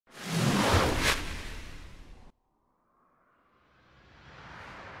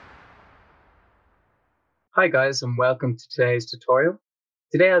Hi guys, and welcome to today's tutorial.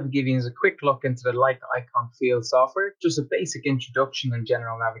 Today I'll be giving you a quick look into the Leica iCON field software, just a basic introduction and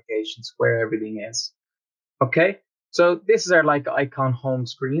general navigation to where everything is. Okay, so this is our Leica iCON home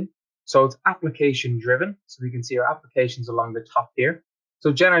screen. So it's application driven, so we can see our applications along the top here.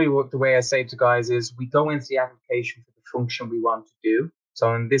 So generally the way I say to guys is we go into the application for the function we want to do.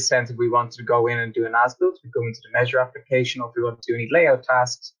 So in this sense, if we wanted to go in and do an as-built, we go into the measure application, or if we want to do any layout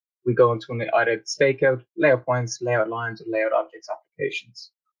tasks, we go into either stakeout, layout points, layout lines, or layout objects applications.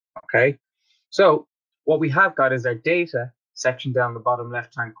 Okay, so what we have got is our data section down the bottom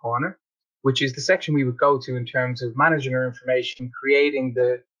left-hand corner, which is the section we would go to in terms of managing our information, creating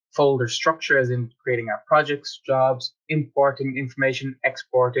the folder structure, as in creating our projects, jobs, importing information,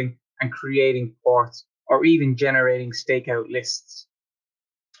 exporting, and creating ports, or even generating stakeout lists.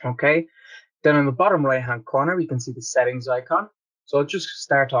 Okay, then in the bottom right-hand corner, we can see the settings icon. So I'll just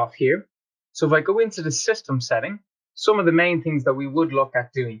start off here. So if I go into the system setting, some of the main things that we would look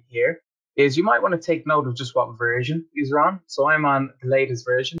at doing here is you might want to take note of just what version you're on. So I'm on the latest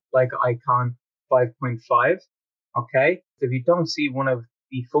version, like iCON 5.5. Okay, if you don't see one of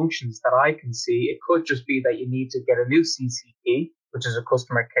the functions that I can see, it could just be that you need to get a new CCP, which is a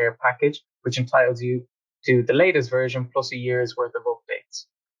customer care package, which entitles you to the latest version plus a year's worth of updates.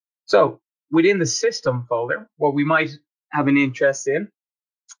 So within the system folder, what we might have an interest in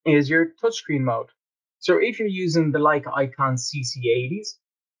is your touchscreen mode. So if you're using the Leica iCON CC80s,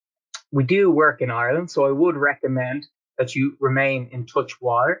 we do work in Ireland, so I would recommend that you remain in touch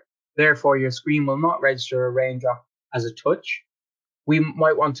water. Therefore, your screen will not register a raindrop as a touch. We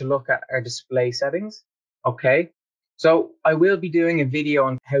might want to look at our display settings. Okay, so I will be doing a video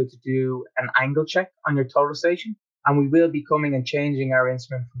on how to do an angle check on your total station, and we will be coming and changing our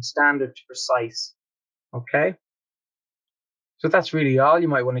instrument from standard to precise. Okay, so that's really all. You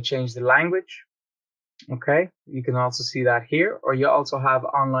might want to change the language. Okay, you can also see that here, or you also have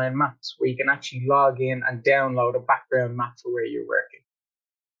online maps where you can actually log in and download a background map for where you're working.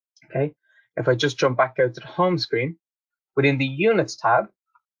 Okay, if I just jump back out to the home screen, within the units tab,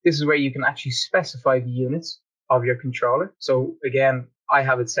 this is where you can actually specify the units of your controller. So again, I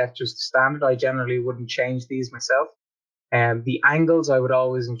have it set just to standard. I generally wouldn't change these myself. And the angles, I would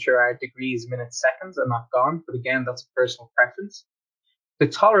always ensure are degrees, minutes, seconds, and not gone. But again, that's a personal preference. The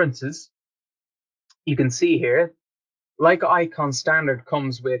tolerances, you can see here, like iCON standard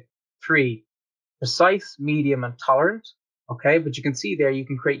comes with 3: precise, medium, and tolerant. Okay, but you can see there you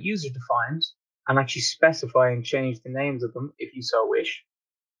can create user defined and actually specify and change the names of them if you so wish.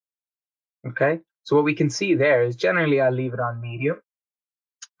 Okay, so what we can see there is generally I'll leave it on medium.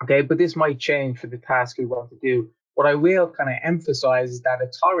 Okay, but this might change for the task we want to do. What I will kind of emphasize is that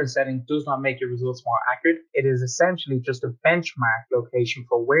a tolerance setting does not make your results more accurate. It is essentially just a benchmark location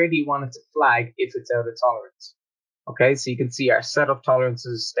for where do you want it to flag if it's out of tolerance. Okay, so you can see our setup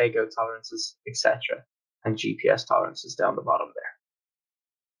tolerances, stakeout tolerances, etc., and GPS tolerances down the bottom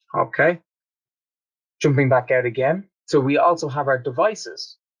there. Okay, jumping back out again. So we also have our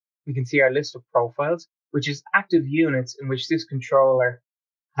devices. We can see our list of profiles, which is active units in which this controller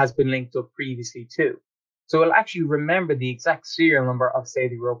has been linked up previously to. So it'll actually remember the exact serial number of, say,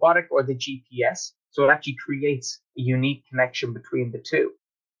 the robotic or the GPS. So it actually creates a unique connection between the two.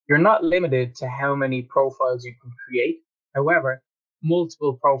 You're not limited to how many profiles you can create. However,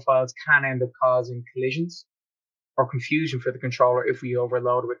 multiple profiles can end up causing collisions or confusion for the controller if we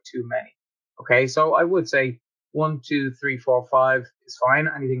overload with too many. Okay, so I would say 1, 2, 3, 4, 5 is fine.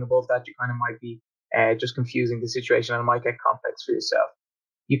 Anything above that, you kind of might be just confusing the situation and it might get complex for yourself.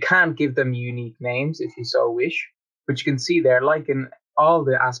 You can give them unique names if you so wish, but you can see there, like in all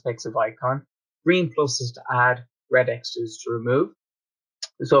the aspects of iCON, green pluses to add, red X's to remove.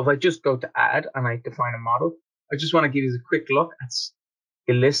 So if I just go to add and I define a model, I just want to give you a quick look at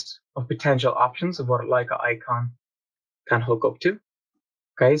the list of potential options of what Leica iCON can hook up to.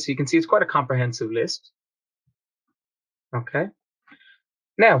 Okay, so you can see it's quite a comprehensive list. Okay.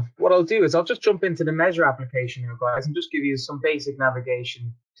 Now, what I'll do is I'll just jump into the measure application here, guys, and just give you some basic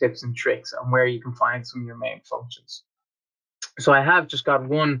navigation tips and tricks on where you can find some of your main functions. So I have just got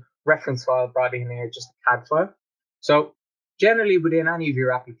one reference file brought in here, just a CAD file. So generally within any of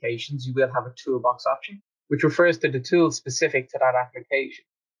your applications, you will have a toolbox option, which refers to the tool specific to that application.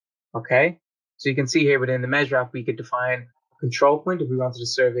 Okay, so you can see here within the measure app, we could define a control point if we wanted to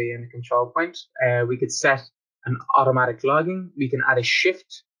survey in a control point. We could set an automatic logging. We can add a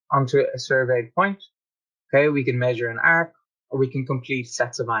shift onto a surveyed point. Okay, we can measure an arc, or we can complete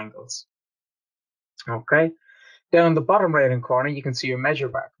sets of angles. Okay, down in the bottom right hand corner, you can see your measure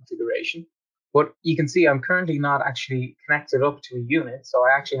bar configuration. But you can see I'm currently not actually connected up to a unit, so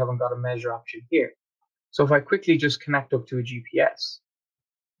I actually haven't got a measure option here. So if I quickly just connect up to a GPS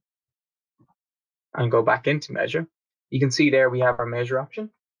and go back into measure, you can see there we have our measure option.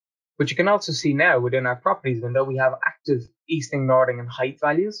 But you can also see now within our properties window, we have active easting, northing, and height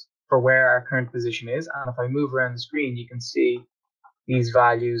values for where our current position is. And if I move around the screen, you can see these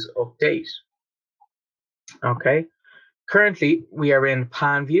values update. Okay. Currently, we are in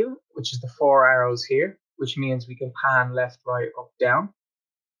pan view, which is the 4 arrows here, which means we can pan left, right, up, down.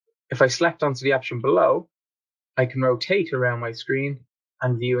 If I select onto the option below, I can rotate around my screen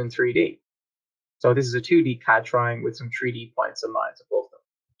and view in 3D. So this is a 2D CAD drawing with some 3D points and lines above them.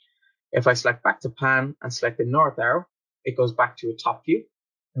 If I select back to pan and select the north arrow, it goes back to a top view.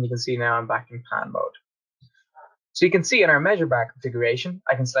 And you can see now I'm back in pan mode. So you can see in our measure bar configuration,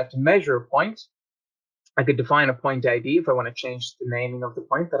 I can select to measure a point. I could define a point ID if I want to change the naming of the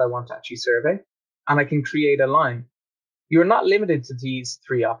point that I want to actually survey. And I can create a line. You're not limited to these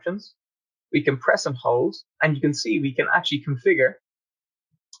 3 options. We can press and hold, and you can see we can actually configure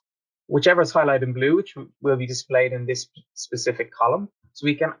whichever is highlighted in blue, which will be displayed in this specific column. So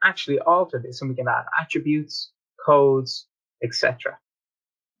we can actually alter this and we can add attributes, codes, etc.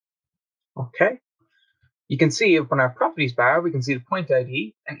 Okay. You can see up on our properties bar, we can see the point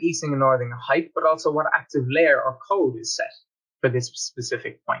ID and easting and northing height, but also what active layer or code is set for this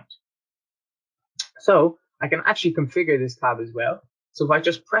specific point. So I can actually configure this tab as well. So if I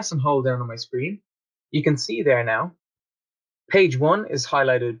just press and hold down on my screen, you can see there now, page 1 is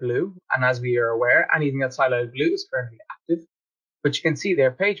highlighted blue. And as we are aware, anything that's highlighted blue is currently active. But you can see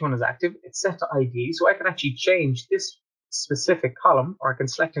there, page 1 is active. It's set to ID. So I can actually change this specific column, or I can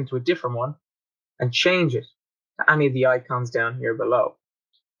select into a different one and change it to any of the icons down here below.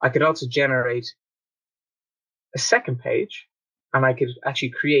 I could also generate a second page, and I could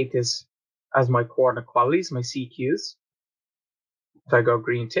actually create this as my coordinate qualities, my CQs. If I go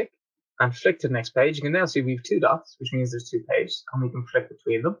green tick and flick to the next page, you can now see we have 2 dots, which means there's 2 pages, and we can flick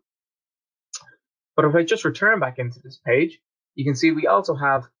between them. But if I just return back into this page, you can see we also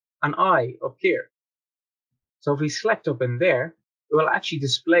have an eye up here. So if we select up in there, it will actually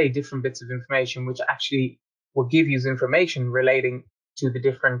display different bits of information, which actually will give you information relating to the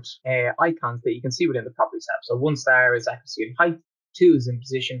different icons that you can see within the properties tab. So 1 star is accuracy and height, 2 is in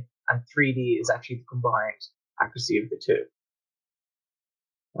position, and 3D is actually the combined accuracy of the 2.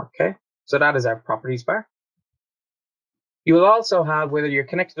 Okay, so that is our properties bar. You will also have, whether you're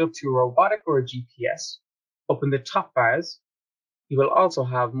connected up to a robotic or a GPS, up in the top bars, you will also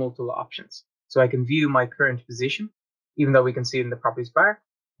have multiple options. So I can view my current position, even though we can see it in the properties bar.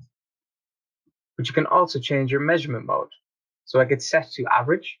 But you can also change your measurement mode. So I could set to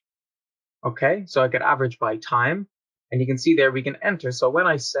average. Okay, so I could average by time. And you can see there we can enter. So when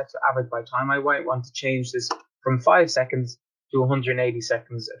I set to average by time, I might want to change this from 5 seconds to 180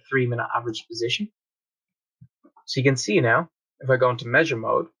 seconds, a 3-minute average position. So you can see now, if I go into measure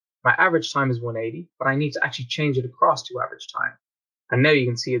mode, my average time is 180, but I need to actually change it across to average time. And now you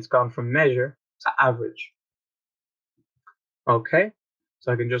can see it's gone from measure to average. Okay,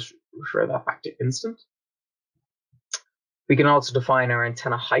 so I can just refer that back to instant. We can also define our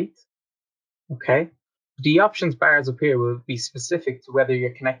antenna height. Okay, the options bars up here will be specific to whether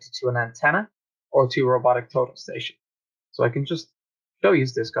you're connected to an antenna or to a robotic totem station. So I can just show you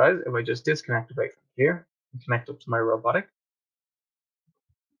this, guys. If I just disconnect away from here and connect up to my robotic.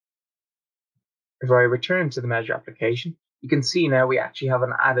 If I return to the measure application, you can see now we actually have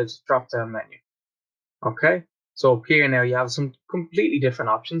an added drop-down menu. Okay, so up here now you have some completely different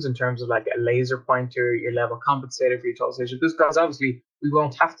options in terms of like a laser pointer, your level compensator for your total station. Because obviously we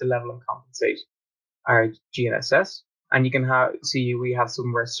won't have to level and compensate our GNSS, and you can see we have some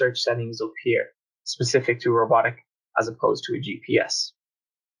of our search settings up here specific to robotic as opposed to a GPS.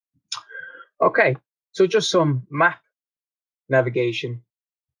 Okay, so just some map navigation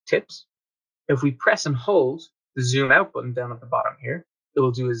tips. If we press and hold the zoom out button down at the bottom here, it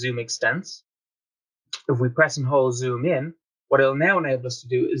will do a zoom extents. If we press and hold zoom in, what it'll now enable us to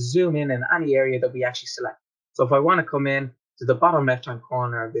do is zoom in any area that we actually select. So if I want to come in to the bottom left hand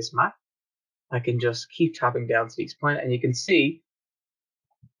corner of this map, I can just keep tapping down to each point, and you can see,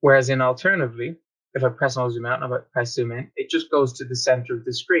 whereas in alternatively, if I press and hold zoom out and if I press zoom in, it just goes to the center of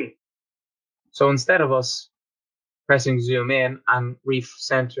the screen. So instead of us pressing zoom in and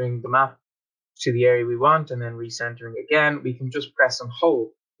recentering the map to the area we want and then recentering again, we can just press and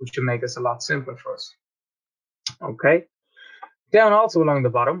hold, which will make this a lot simpler for us. Okay. Down also along the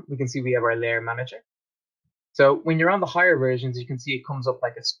bottom, we can see we have our layer manager. So when you're on the higher versions, you can see it comes up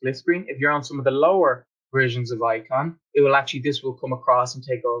like a split screen. If you're on some of the lower versions of iCON, this will come across and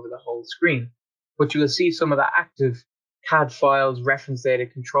take over the whole screen. But you will see some of the active CAD files, reference data,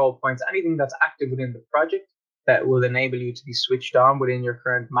 control points, anything that's active within the project that will enable you to be switched on within your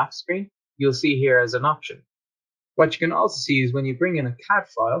current map screen, you'll see here as an option. What you can also see is when you bring in a CAD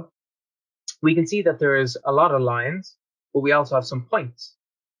file, we can see that there is a lot of lines, but we also have some points.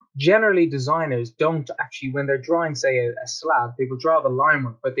 Generally, designers don't actually, when they're drawing, say, a slab, they will draw the line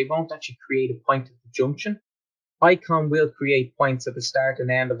work, but they won't actually create a point at the junction. iCON will create points at the start and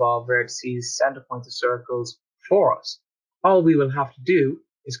end of all vertices, center points of circles for us. All we will have to do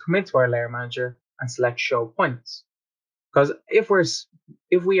is come into our layer manager and select show points. Because if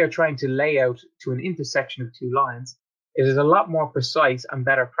we are trying to lay out to an intersection of two lines, it is a lot more precise and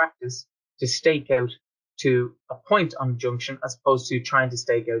better practice to stake out to a point on junction as opposed to trying to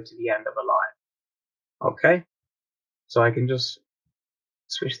stake out to the end of a line. Okay, so I can just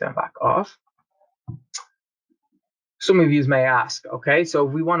switch them back off. Some of you may ask, okay, so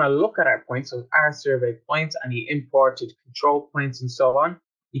if we want to look at our points, so our survey points, any imported control points and so on,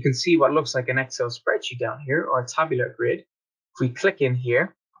 you can see what looks like an Excel spreadsheet down here or a tabular grid. If we click in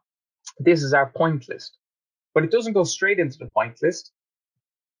here, this is our point list, but it doesn't go straight into the point list.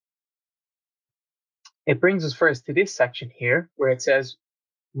 It brings us first to this section here where it says,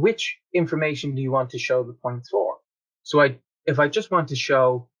 which information do you want to show the points for? So if I just want to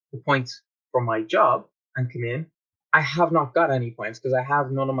show the points for my job and come in, I have not got any points because I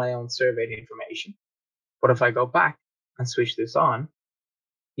have none of my own surveyed information. But if I go back and switch this on,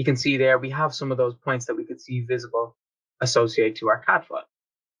 you can see there we have some of those points that we could see visible associated to our CAD file.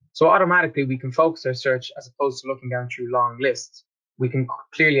 So automatically we can focus our search as opposed to looking down through long lists. We can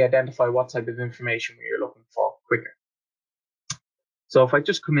clearly identify what type of information we are looking for quicker. So if I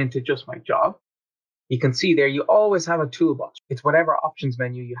just come into just my job, you can see there you always have a toolbox. It's whatever options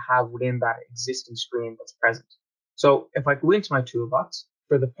menu you have within that existing screen that's present. So if I go into my toolbox,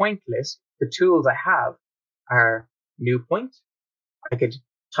 for the point list, the tools I have are new point. I could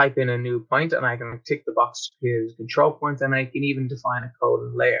type in a new point and I can tick the box to create a control point, and I can even define a code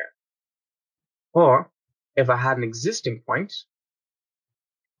and layer. Or if I had an existing point,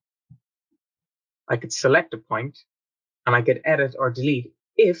 I could select a point and I could edit or delete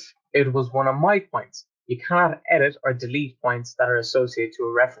if it was one of my points. You cannot edit or delete points that are associated to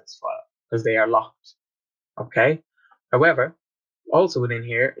a reference file because they are locked. Okay. However, also within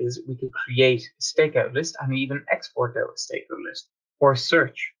here is we can create a stakeout list and even export out a stakeout list or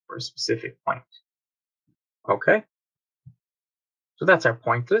search for a specific point. Okay. So that's our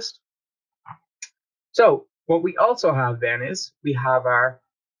point list. So what we also have then is we have our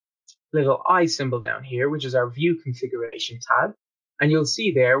little eye symbol down here, which is our view configuration tab. And you'll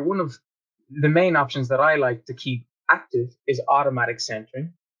see there, one of the main options that I like to keep active is automatic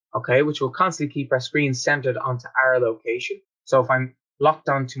centering, okay, which will constantly keep our screen centered onto our location. So if I'm locked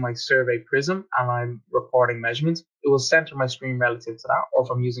onto my survey prism and I'm recording measurements, it will center my screen relative to that. Or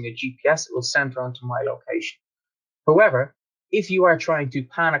if I'm using a GPS, it will center onto my location. However, if you are trying to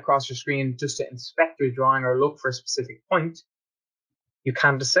pan across your screen just to inspect your drawing or look for a specific point, you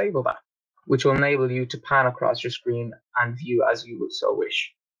can disable that, which will enable you to pan across your screen and view as you would so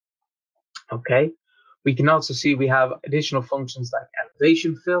wish. Okay, we can also see we have additional functions like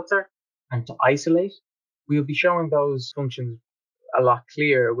elevation filter and to isolate. We'll be showing those functions a lot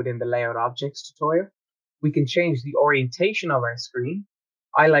clearer within the layout objects tutorial. We can change the orientation of our screen.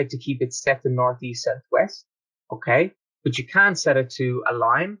 I like to keep it set to northeast, southwest. Okay, but you can set it to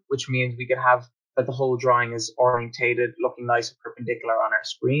align, which means we could have that the whole drawing is orientated, looking nice and perpendicular on our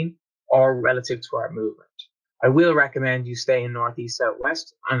screen or relative to our movement. I will recommend you stay in northeast,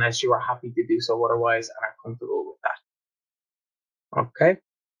 southwest unless you are happy to do so otherwise and are comfortable with that. Okay.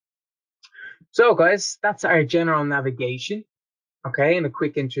 So guys, that's our general navigation. Okay, and a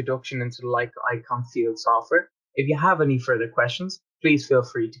quick introduction into the Leica iCON field software. If you have any further questions, please feel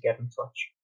free to get in touch.